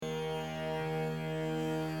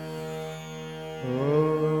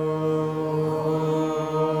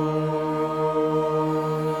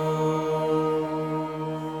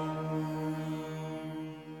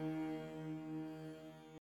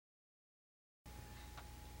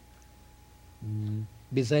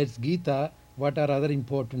Besides Gita, what are other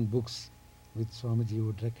important books which Swamiji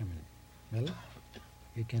would recommend? Well,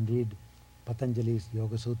 you can read Patanjali's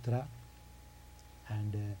Yoga Sutra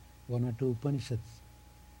and one or two Upanishads,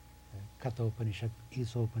 Katha Upanishad,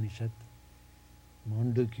 Isa Upanishad,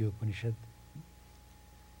 Mandukya Upanishad.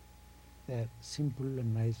 They are simple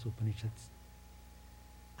and nice Upanishads.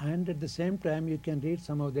 And at the same time, you can read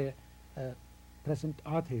some of the present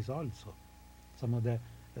authors also, some of the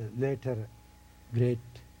later great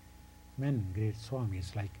men, great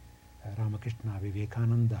Swamis like Ramakrishna,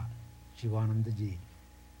 Vivekananda, Shivanandaji,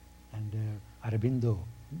 and Aurobindo,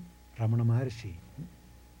 Ramana Maharshi.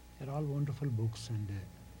 They're all wonderful books, and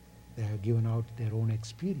they have given out their own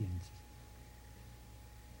experiences.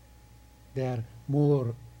 They are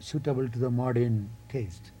more suitable to the modern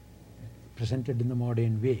taste, presented in the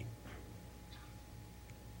modern way.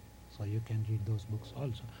 So you can read those books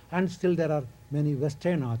also. And still there are many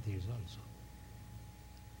Western authors also.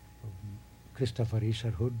 Christopher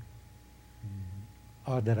Isherwood,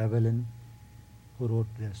 Arthur Evelyn, who wrote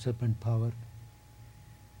The Serpent Power,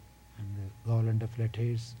 and Garland of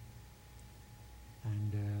Letters,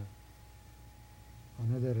 and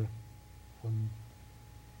another one,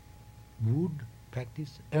 Wood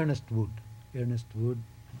practice, Ernest Wood.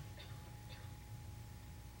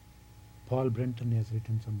 Paul Brenton has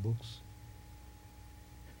written some books.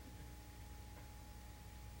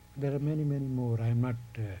 There are many, many more. I am not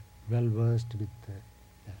well versed with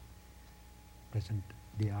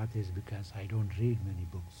the authors because I don't read many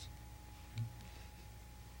books.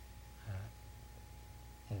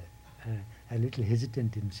 A little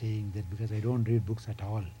hesitant in saying that because I don't read books at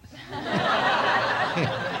all.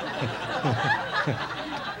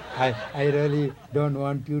 I really don't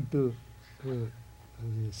want you to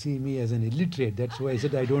see me as an illiterate. That's why I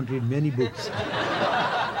said I don't read many books.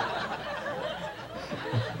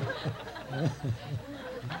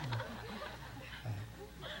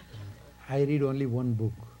 I read only one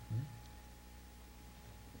book,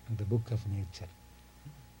 the Book of Nature.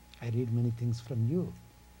 I read many things from you,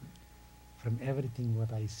 from everything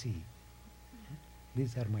what I see.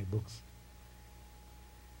 These are my books.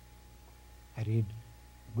 I read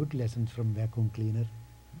good lessons from vacuum cleaner,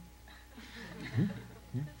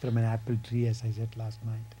 from an apple tree, as I said last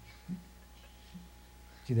night.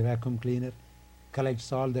 See, the vacuum cleaner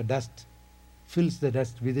collects all the dust, fills the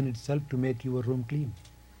dust within itself to make your room clean.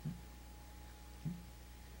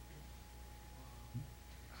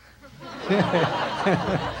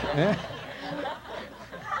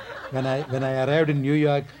 When I arrived in New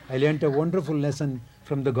York, I learnt a wonderful lesson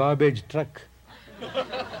from the garbage truck.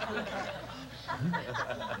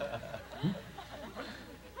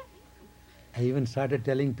 I even started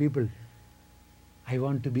telling people, I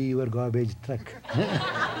want to be your garbage truck.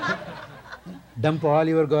 Dump all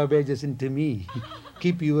your garbages into me.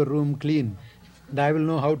 Keep your room clean. And I will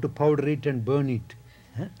know how to powder it and burn it.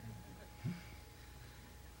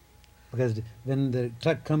 Because when the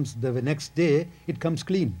truck comes the next day, it comes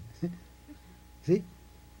clean. See?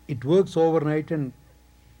 It works overnight and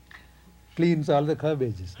cleans all the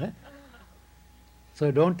garbages.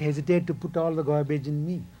 So don't hesitate to put all the garbage in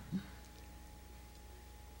me.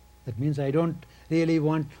 That means I don't really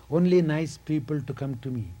want only nice people to come to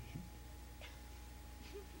me.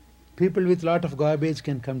 People with lot of garbage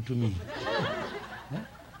can come to me.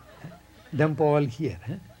 Dump all here.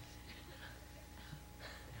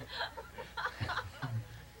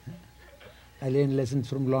 I learn lessons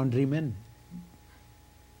from laundrymen.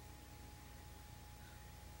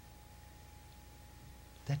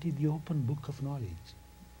 That is the open book of knowledge.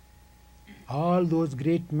 All those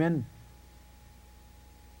great men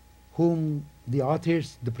whom the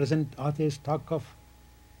authors, the present authors talk of,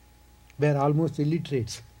 were almost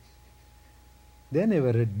illiterates. They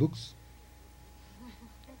never read books.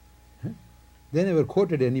 They never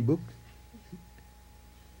quoted any book.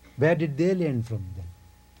 Where did they learn from them?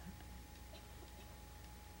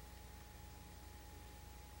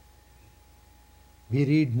 We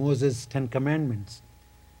read Moses' 10 Commandments.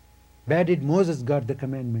 Where did Moses got the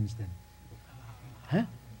commandments then?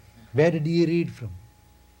 Where did he read from?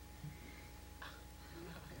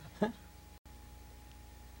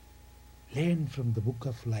 Learn from the book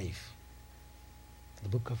of life, the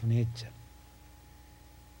book of nature.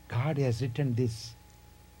 God has written this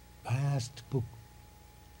vast book.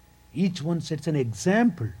 Each one sets an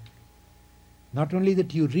example. Not only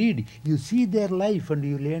that you read, you see their life and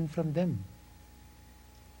you learn from them.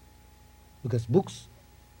 Because books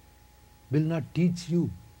will not teach you.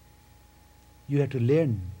 You have to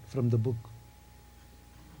learn from the book.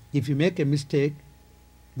 If you make a mistake,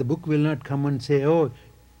 the book will not come and say, oh,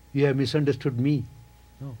 you have misunderstood me.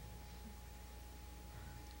 No.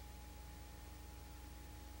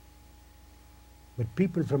 But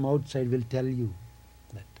people from outside will tell you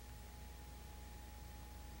that.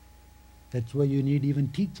 That's why you need even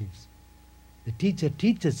teachers. The teacher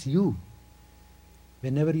teaches you.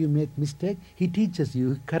 Whenever you make mistake, he teaches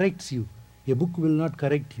you, he corrects you. A book will not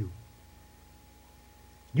correct you.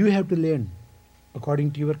 You have to learn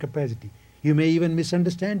according to your capacity. You may even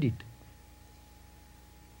misunderstand it.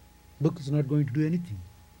 Book is not going to do anything.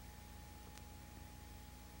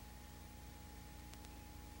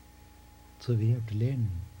 So we have to learn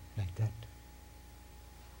like that.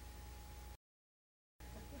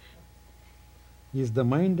 Is the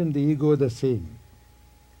mind and the ego the same?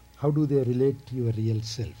 How do they relate to your real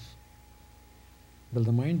self? Well,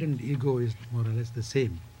 the mind and ego is more or less the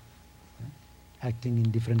same, acting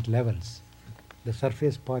in different levels. The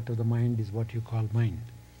surface part of the mind is what you call mind.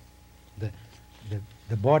 The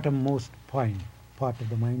bottommost part of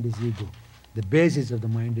the mind is ego. The basis of the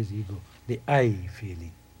mind is ego. The I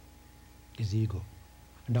feeling is ego.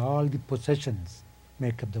 And all the possessions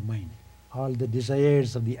make up the mind. All the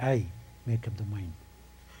desires of the I make up the mind.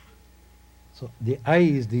 So the I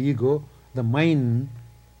is the ego, the mind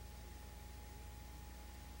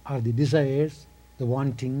are the desires, the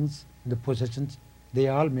wantings, the possessions, they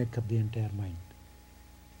all make up the entire mind.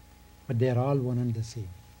 But they are all one and the same.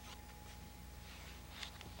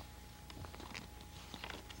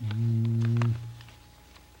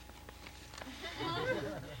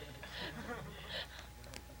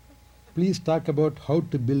 Please talk about how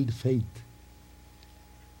to build faith.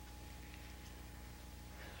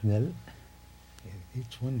 Well,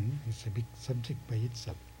 each one is a big subject by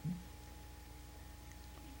itself.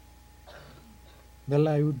 Well,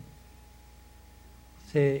 I would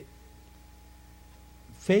say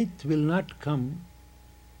faith will not come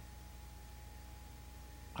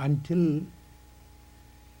until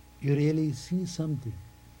you really see something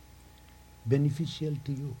beneficial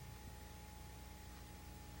to you.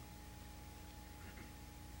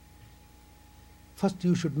 First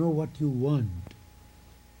you should know what you want,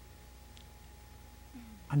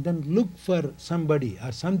 and then look for somebody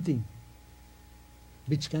or something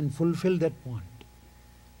which can fulfill that want.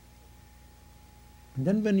 And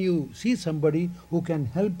then when you see somebody who can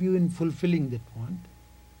help you in fulfilling that want,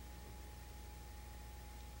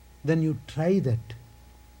 then you try that.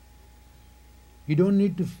 You don't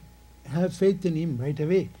need to have faith in him right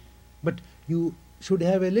away, but you should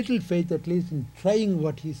have a little faith at least in trying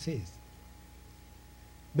what he says.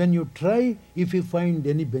 When you try, if you find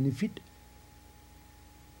any benefit,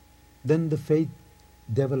 then the faith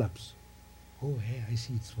develops. Oh, hey, I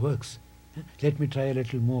see it works. Let me try a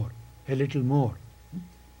little more, a little more.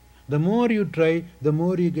 The more you try, the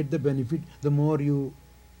more you get the benefit, the more you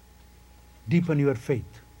deepen your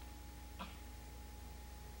faith.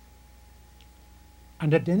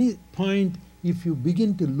 And at any point, if you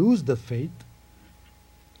begin to lose the faith,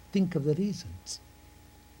 think of the reasons.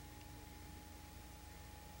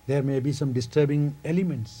 There may be some disturbing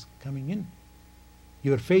elements coming in.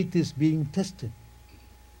 Your faith is being tested.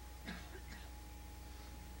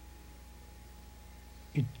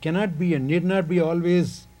 It cannot be and need not be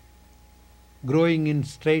always growing in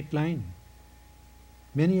straight line.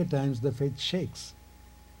 Many a times the faith shakes.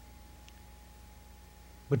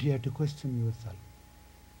 But you have to question yourself.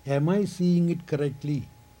 Am I seeing it correctly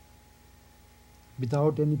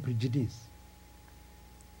without any prejudice?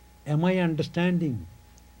 Am I understanding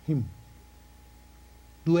him?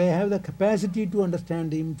 Do I have the capacity to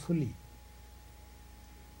understand him fully?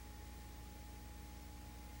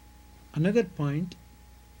 Another point,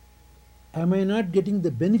 am I not getting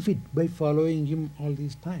the benefit by following him all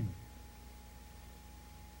this time?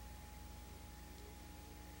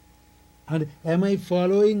 And am I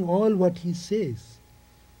following all what he says?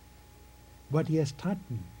 What he has taught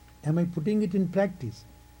me? Am I putting it in practice?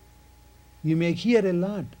 You may hear a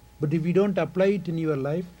lot, but if you don't apply it in your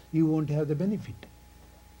life, you won't have the benefit.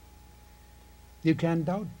 You can't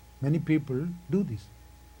doubt. Many people do this.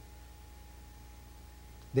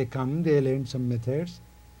 They come, they learn some methods.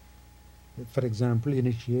 For example,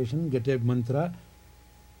 initiation, get a mantra,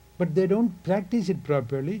 but they don't practice it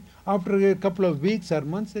properly. After a couple of weeks or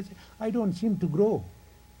months, they say, I don't seem to grow.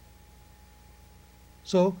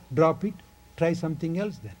 So drop it, try something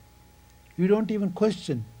else then. You don't even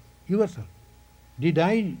question yourself. Did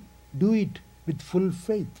I do it with full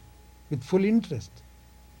faith, with full interest?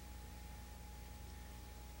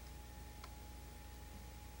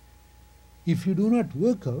 If you do not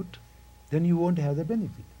work out, then you won't have the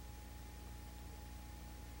benefit.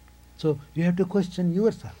 So you have to question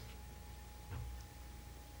yourself.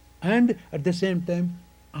 And at the same time,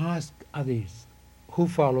 ask others who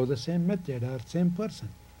follow the same method or same person.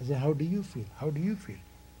 I say, how do you feel? How do you feel?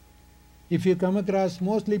 If you come across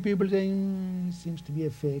mostly people saying, seems to be a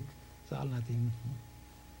fake, it's all nothing.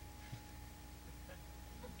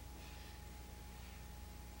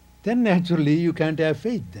 Then naturally you can't have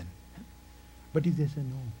faith then. But if they say,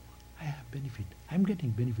 no, I have benefit, I'm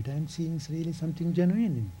getting benefit, I'm seeing really something genuine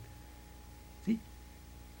in it. See,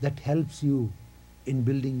 that helps you in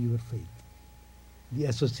building your faith. The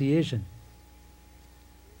association,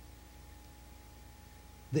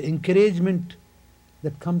 the encouragement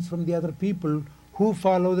that comes from the other people who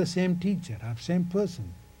follow the same teacher or same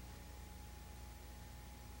person.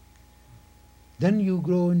 Then you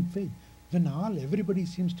grow in faith. When everybody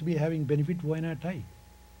seems to be having benefit, why not I?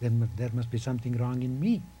 Then there must be something wrong in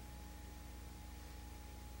me.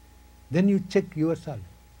 Then you check yourself,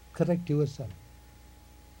 correct yourself,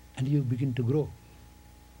 and you begin to grow.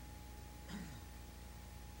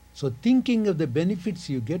 So thinking of the benefits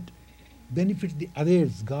you get, benefits the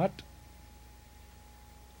others got,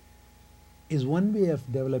 is one way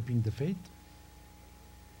of developing the faith.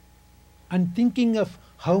 And thinking of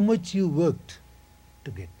how much you worked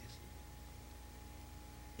to get this.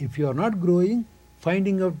 If you are not growing,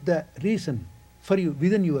 finding out the reason for you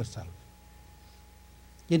within yourself,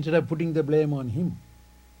 instead of putting the blame on him.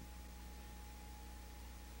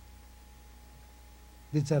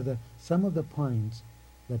 These are some of the points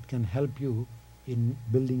that can help you in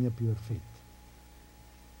building up your faith.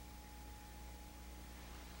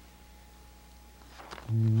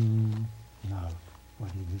 Now,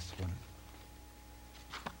 what is this one?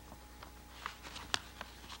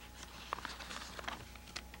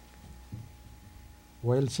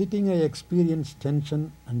 While sitting, I experience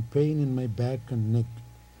tension and pain in my back and neck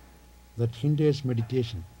that hinders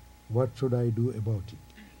meditation. What should I do about it?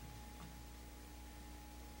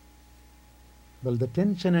 Well, the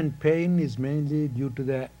tension and pain is mainly due to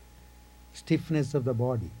the stiffness of the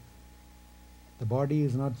body. The body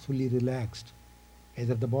is not fully relaxed.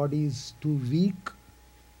 Either the body is too weak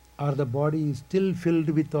or the body is still filled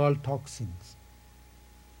with all toxins.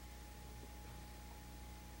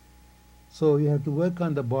 So you have to work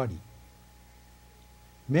on the body.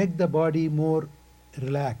 Make the body more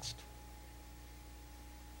relaxed.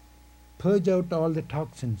 Purge out all the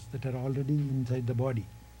toxins that are already inside the body.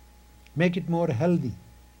 Make it more healthy.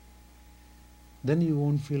 Then you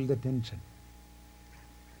won't feel the tension.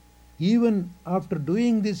 Even after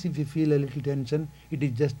doing this, if you feel a little tension, it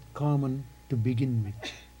is just common to begin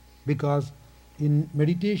with. Because in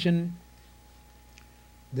meditation,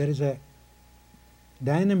 there is a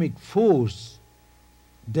dynamic force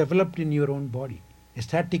developed in your own body, a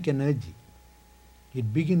static energy.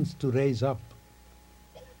 It begins to rise up.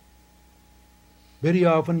 Very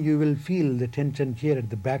often you will feel the tension here at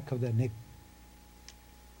the back of the neck,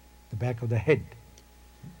 the back of the head.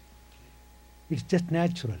 It's just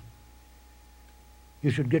natural. You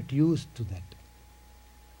should get used to that.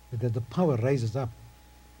 Because the power rises up.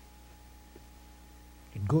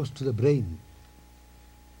 It goes to the brain.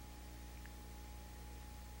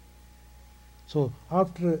 So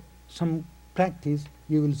after some practice,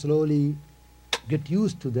 you will slowly get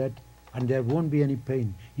used to that and there won't be any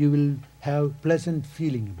pain. You will have pleasant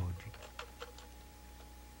feeling about it.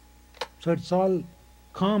 So it's all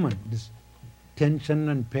common. This tension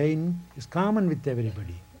and pain is common with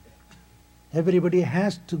everybody. Everybody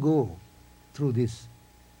has to go through this.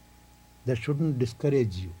 That shouldn't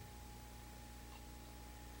discourage you.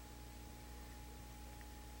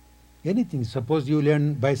 Anything, suppose you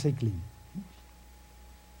learn bicycling.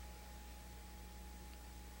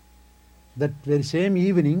 That very same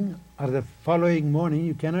evening or the following morning,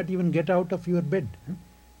 you cannot even get out of your bed.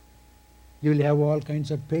 You will have all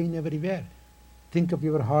kinds of pain everywhere. Think of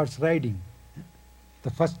your horse riding.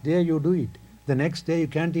 The first day you do it. The next day you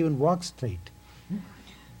can't even walk straight.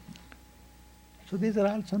 So these are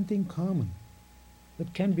all something common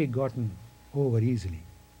that can be gotten over easily.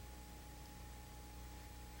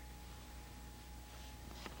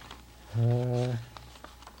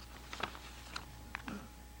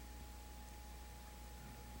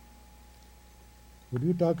 Would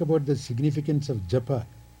you talk about the significance of japa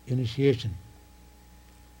initiation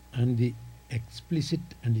and the explicit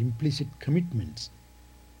and implicit commitments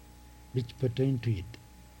which pertain to it?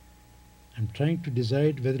 I'm trying to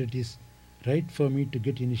decide whether it is right for me to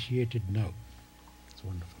get initiated now. It's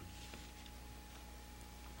wonderful.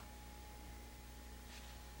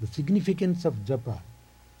 The significance of japa.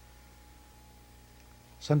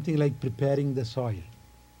 something like preparing the soil.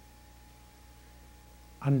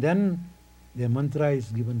 And then the mantra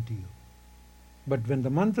is given to you. But when the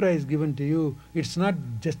mantra is given to you, it's not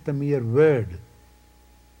just a mere word.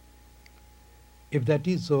 If that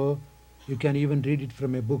is so, you can even read it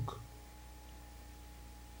from a book.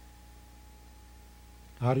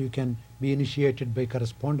 Or you can be initiated by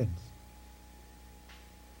correspondence.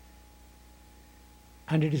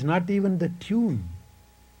 And it is not even the tune.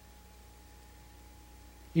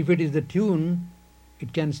 If it is the tune,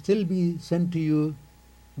 it can still be sent to you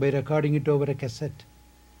by recording it over a cassette.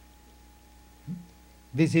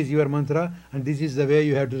 This is your mantra and this is the way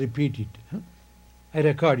you have to repeat it. I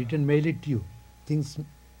record it and mail it to you. Things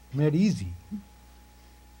made easy.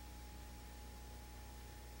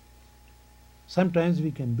 Sometimes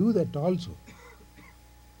we can do that also.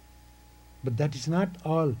 But that is not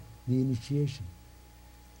all the initiation.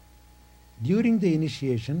 During the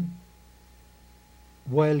initiation,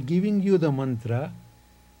 while giving you the mantra,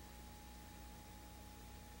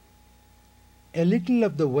 a little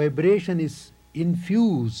of the vibration is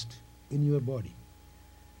infused in your body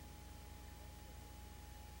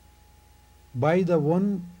by the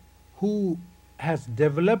one who has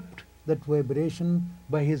developed that vibration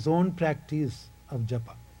by his own practice of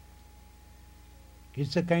japa.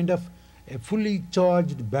 It's a kind of a fully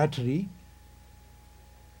charged battery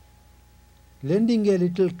lending a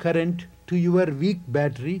little current to your weak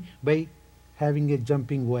battery by having a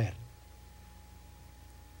jumping wire.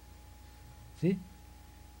 See?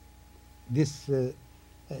 This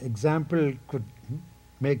example could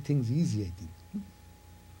make things easy, I think.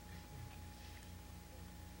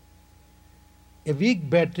 A weak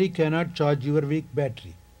battery cannot charge your weak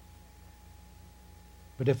battery.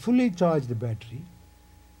 But a fully charged battery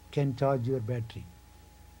can charge your battery.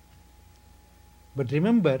 But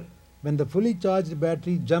remember, when the fully charged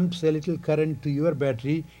battery jumps a little current to your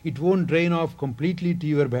battery, it won't drain off completely to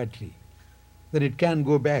your battery. Then it can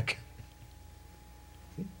go back.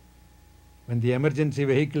 See? When the emergency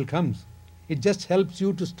vehicle comes, it just helps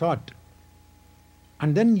you to start.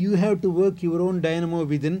 And then you have to work your own dynamo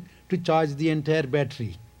within to charge the entire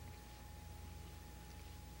battery.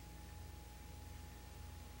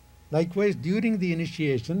 Likewise, during the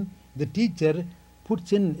initiation, the teacher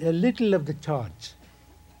puts in a little of the charge.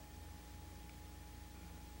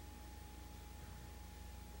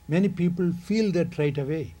 Many people feel that right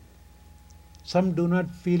away. Some do not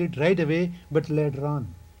feel it right away, but later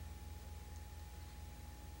on.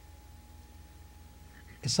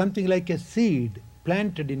 It's something like a seed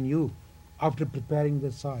planted in you after preparing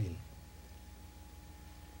the soil.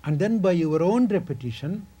 And then by your own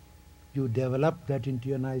repetition, you develop that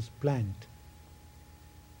into a nice plant.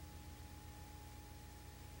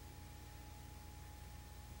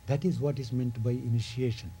 That is what is meant by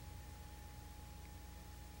initiation.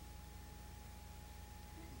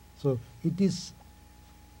 So it is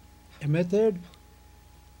a method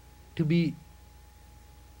to be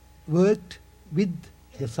worked with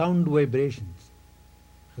the sound vibrations.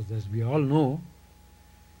 Because as we all know,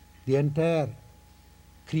 the entire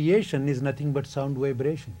creation is nothing but sound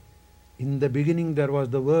vibration. In the beginning there was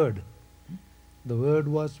the Word. The Word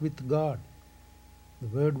was with God. The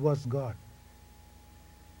Word was God.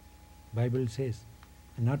 Bible says.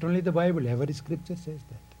 And not only the Bible, every scripture says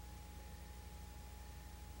that.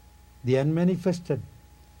 The unmanifested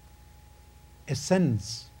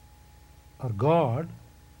essence or God,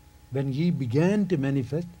 when He began to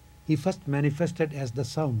manifest, He first manifested as the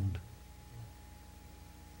sound.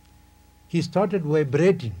 He started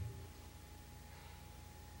vibrating.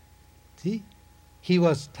 See? He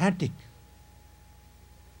was static.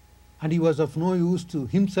 And He was of no use to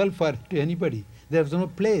Himself or to anybody. There was no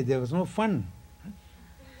play, there was no fun.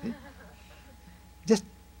 See? Just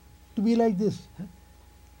to be like this.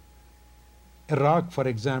 A rock, for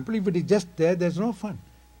example, if it is just there, there's no fun.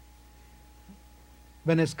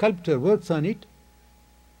 When a sculptor works on it,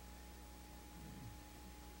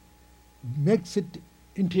 makes it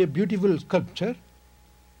into a beautiful sculpture,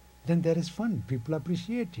 then there is fun. People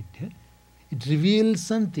appreciate it. It reveals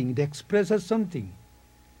something, it expresses something.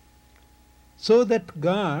 So that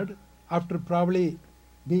God, after probably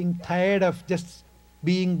being tired of just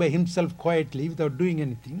being by Himself quietly without doing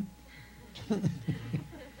anything,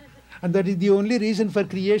 and that is the only reason for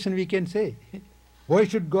creation, we can say. Why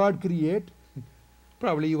should God create?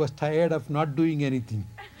 Probably He was tired of not doing anything.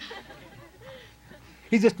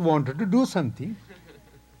 He just wanted to do something.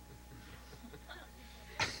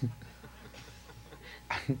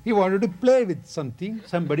 He wanted to play with something,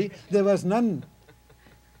 somebody. There was none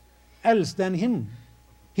else than Him.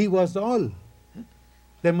 He was all.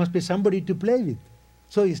 There must be somebody to play with.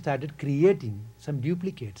 So he started creating some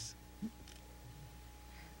duplicates.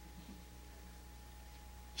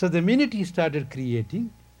 So the minute he started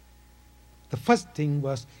creating, the first thing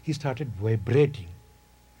was he started vibrating.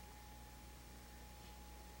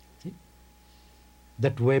 See?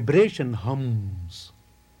 That vibration hums.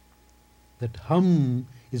 That hum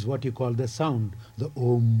is what you call the sound, the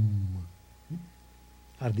Om,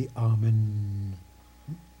 or the Amen,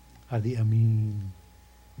 or the Ameen.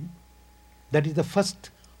 That is the first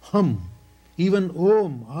hum. Even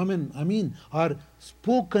Om, Amen, Ameen are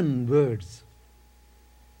spoken words.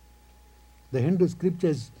 The Hindu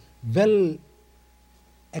scriptures well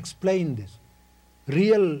explain this.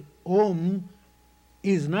 Real Om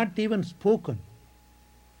is not even spoken.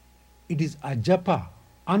 It is ajapa,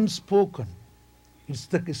 unspoken.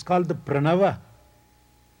 It's called the pranava.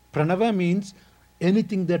 Pranava means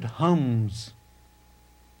anything that hums.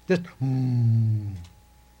 Just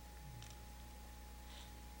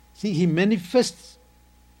See, he manifests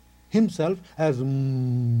himself as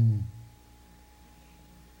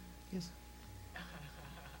Yes.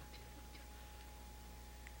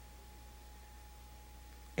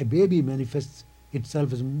 A baby manifests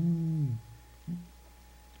itself as And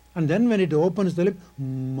then when it opens the lip,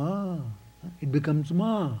 ma, it becomes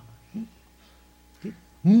ma. See?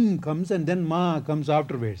 Comes and then ma comes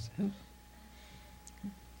afterwards.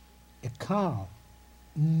 A cow,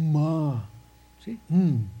 ma. See?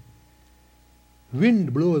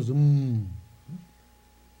 Wind blows,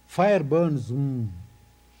 fire burns,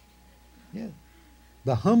 Yeah.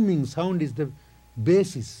 The humming sound is the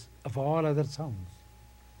basis of all other sounds.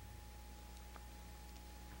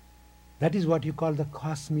 That is what you call the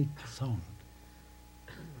cosmic sound.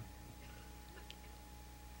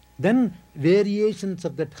 Then variations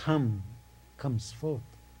of that hum comes forth.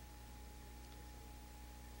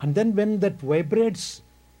 And then when that vibrates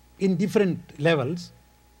in different levels,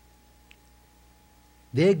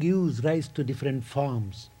 they give rise to different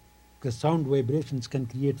forms. Because sound vibrations can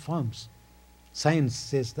create forms. Science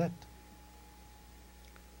says that.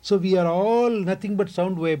 So we are all nothing but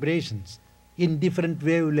sound vibrations in different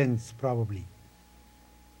wavelengths probably.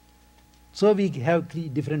 So we have three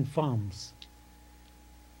different forms.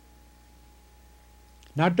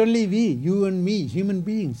 Not only we, you and me, human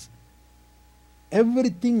beings,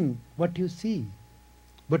 everything what you see,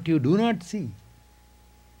 but you do not see.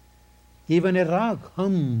 Even a rock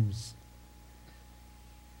hums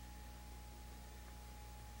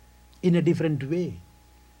in a different way,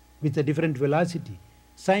 with a different velocity.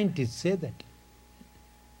 Scientists say that.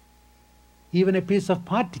 Even a piece of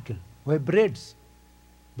particle vibrates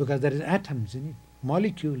because there is atoms in it,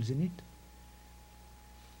 molecules in it,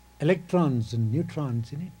 electrons and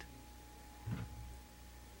neutrons in it.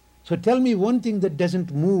 So tell me one thing that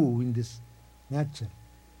doesn't move in this nature.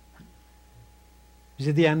 You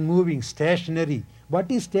say the unmoving, stationary. What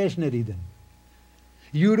is stationary then?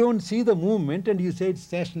 You don't see the movement and you say it's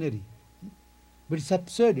stationary. But it's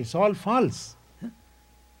absurd, it's all false.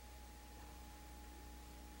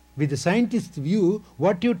 With the scientist's view,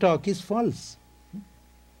 what you talk is false.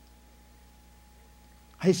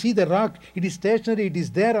 I see the rock, it is stationary, it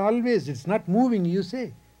is there always, it's not moving, you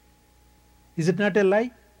say. Is it not a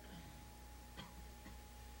lie?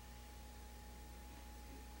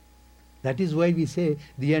 That is why we say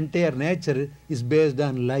the entire nature is based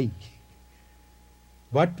on lie.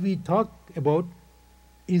 What we talk about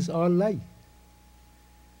is all lie.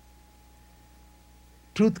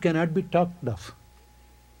 Truth cannot be talked of.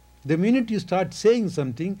 The minute you start saying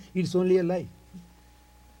something, it's only a lie.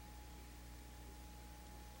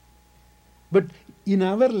 But in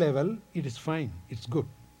our level, it is fine, it's good.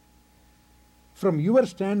 From your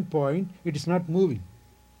standpoint, it is not moving.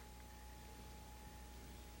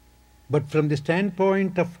 But from the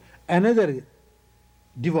standpoint of another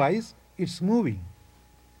device, it's moving.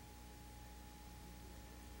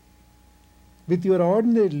 With your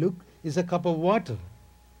ordinary look is a cup of water.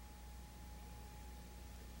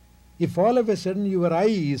 If all of a sudden your eye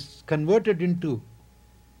is converted into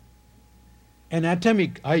an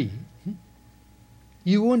atomic eye,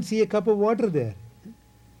 you won't see a cup of water there.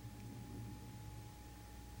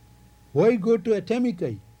 Why go to atomic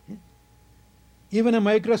eye? Even a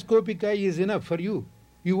microscopic eye is enough for you.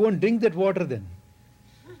 You won't drink that water then.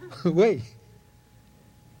 Why?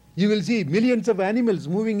 You will see millions of animals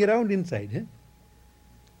moving around inside.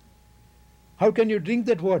 How can you drink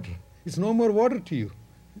that water? It's no more water to you.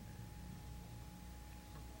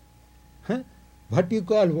 What you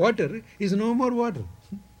call water is no more water.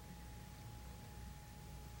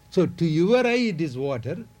 So to your eye it is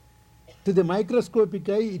water. To the microscopic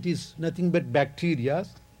eye it is nothing but bacteria.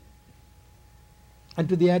 And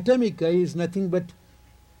to the atomic eye is nothing but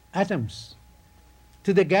atoms.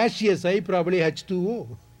 To the gaseous eye, probably H2O.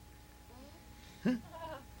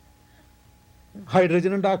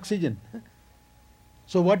 Hydrogen and oxygen.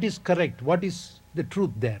 So what is correct? What is the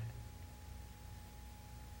truth there?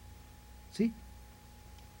 See?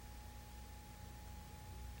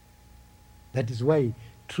 That is why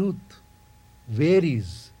truth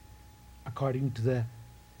varies according to the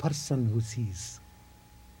person who sees.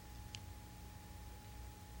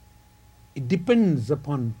 It depends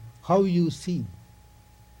upon how you see.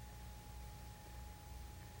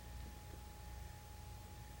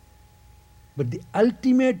 But the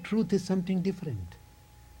ultimate truth is something different.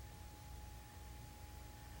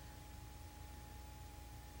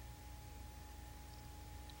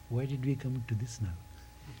 Why did we come to this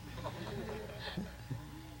now?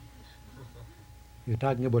 You're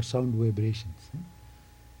talking about sound vibrations.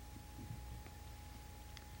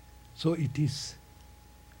 So it is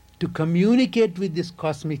to communicate with this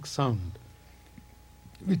cosmic sound,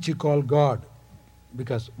 which you call God,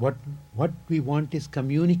 because what we want is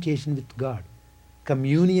communication with God,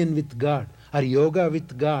 communion with God, or yoga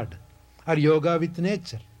with God, or yoga with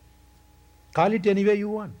nature. Call it any way you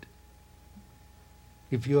want.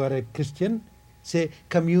 If you are a Christian, say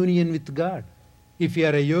communion with God. If you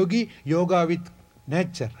are a yogi, yoga with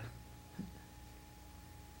nature.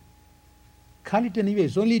 Call it any way,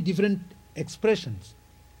 it's only different expressions.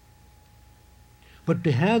 But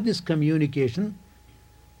to have this communication,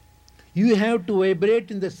 you have to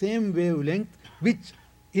vibrate in the same wavelength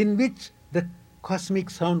in which the cosmic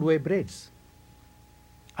sound vibrates.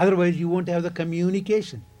 Otherwise you won't have the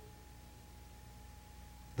communication.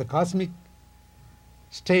 The cosmic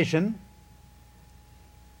station,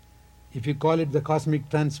 if you call it the cosmic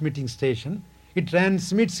transmitting station, it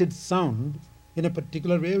transmits its sound in a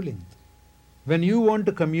particular wavelength. When you want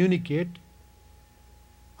to communicate,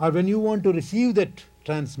 or when you want to receive that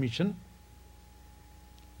transmission,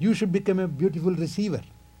 you should become a beautiful receiver,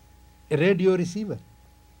 a radio receiver.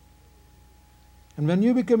 And when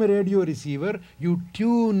you become a radio receiver, you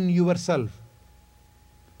tune yourself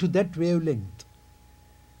to that wavelength.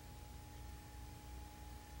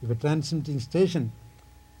 If a transmitting station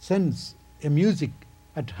sends a music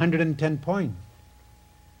at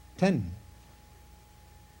 110.10,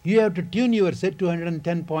 you have to tune yourself to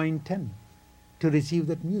 110.10 to receive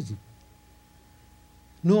that music.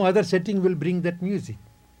 No other setting will bring that music.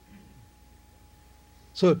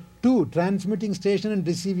 So two, transmitting station and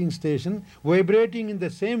receiving station, vibrating in the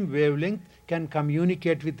same wavelength, can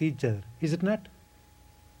communicate with each other. Is it not?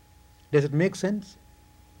 Does it make sense?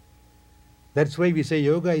 That's why we say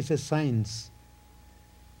yoga is a science.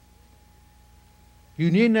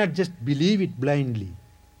 You need not just believe it blindly.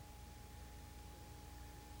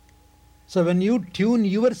 So when you tune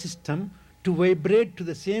your system to vibrate to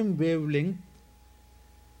the same wavelength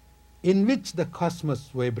in which the cosmos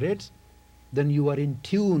vibrates, then you are in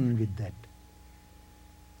tune with that.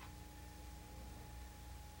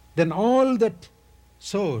 Then all that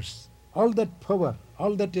source, all that power,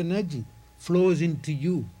 all that energy flows into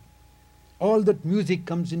you. All that music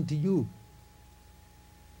comes into you.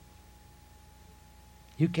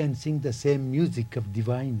 You can sing the same music of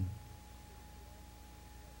divine.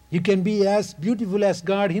 You can be as beautiful as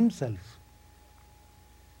God Himself.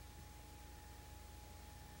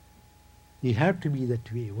 You have to be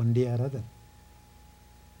that way one day or other.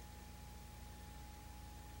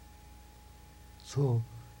 So,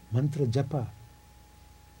 mantra japa,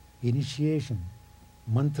 initiation,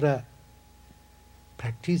 mantra,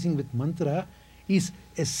 practicing with mantra is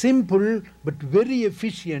a simple but very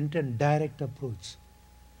efficient and direct approach.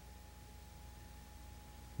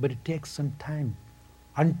 But it takes some time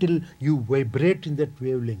until you vibrate in that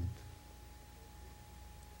wavelength.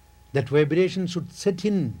 That vibration should set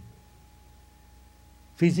in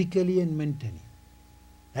physically and mentally.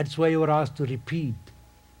 That's why you are asked to repeat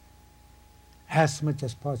as much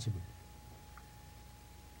as possible.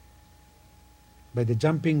 By the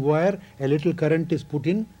jumping wire, a little current is put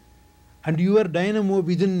in, and your dynamo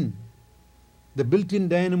within, the built-in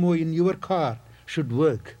dynamo in your car should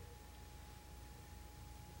work.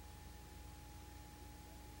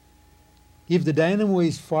 If the dynamo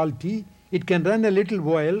is faulty, it can run a little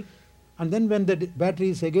while, and then when the battery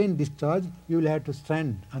is again discharged, you will have to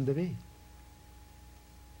stand on the way.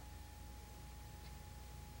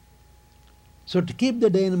 So to keep the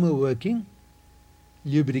dynamo working,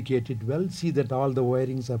 lubricate it well, see that all the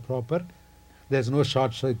wirings are proper, there's no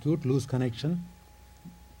short circuit, loose connection.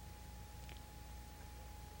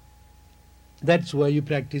 That's why you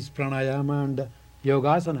practice pranayama and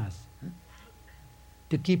yogasanas,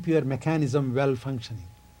 to keep your mechanism well functioning.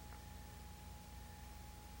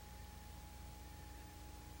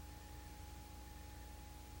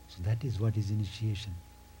 So that is what is initiation.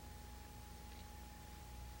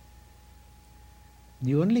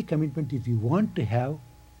 The only commitment if you want to have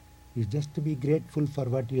is just to be grateful for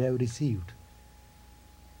what you have received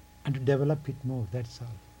and to develop it more, that's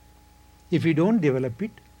all. If you don't develop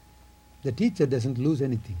it, the teacher doesn't lose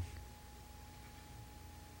anything.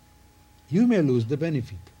 You may lose the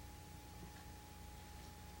benefit.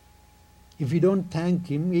 If you don't thank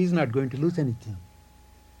him, he is not going to lose anything.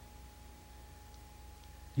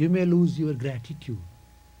 You may lose your gratitude.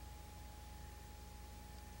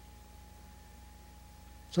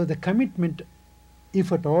 So the commitment,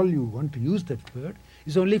 if at all you want to use that word,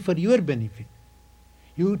 is only for your benefit.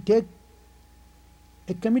 You take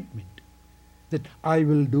a commitment that I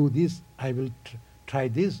will do this, I will try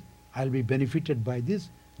this, I'll be benefited by this,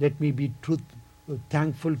 let me be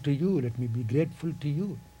thankful to you, let me be grateful to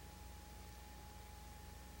you.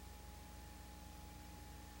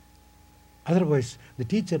 Otherwise, the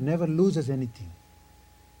teacher never loses anything.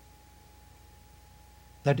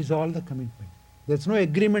 That is all the commitment. There's no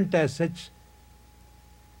agreement as such.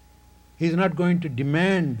 He is not going to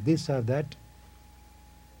demand this or that.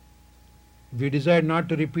 If you decide not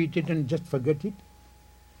to repeat it and just forget it,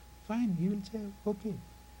 fine, he will say, okay.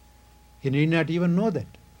 He need not even know that.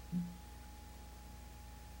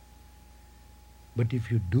 But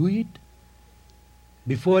if you do it,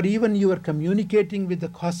 before even you are communicating with the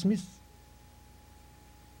cosmos,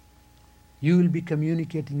 you will be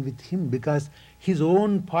communicating with him because his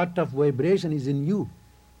own part of vibration is in you.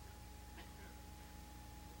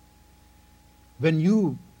 When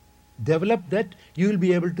you develop that, you will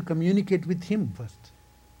be able to communicate with him first.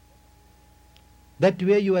 That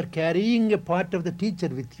way you are carrying a part of the teacher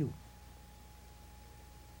with you.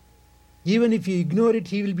 Even if you ignore it,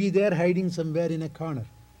 he will be there hiding somewhere in a corner.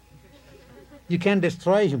 You can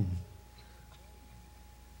destroy him.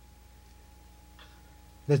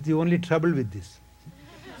 That's the only trouble with this.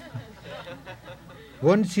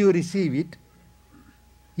 Once you receive it,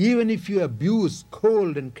 even if you abuse,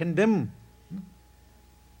 scold and condemn,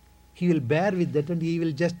 he will bear with that and he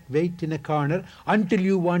will just wait in a corner until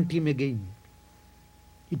you want him again.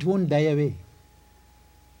 It won't die away.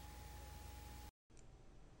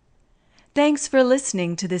 Thanks for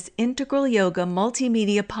listening to this Integral Yoga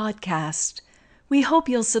Multimedia podcast. We hope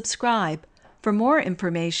you'll subscribe. For more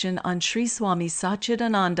information on Sri Swami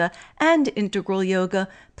Satchidananda and Integral Yoga,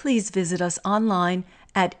 please visit us online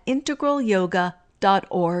at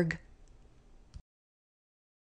integralyoga.org.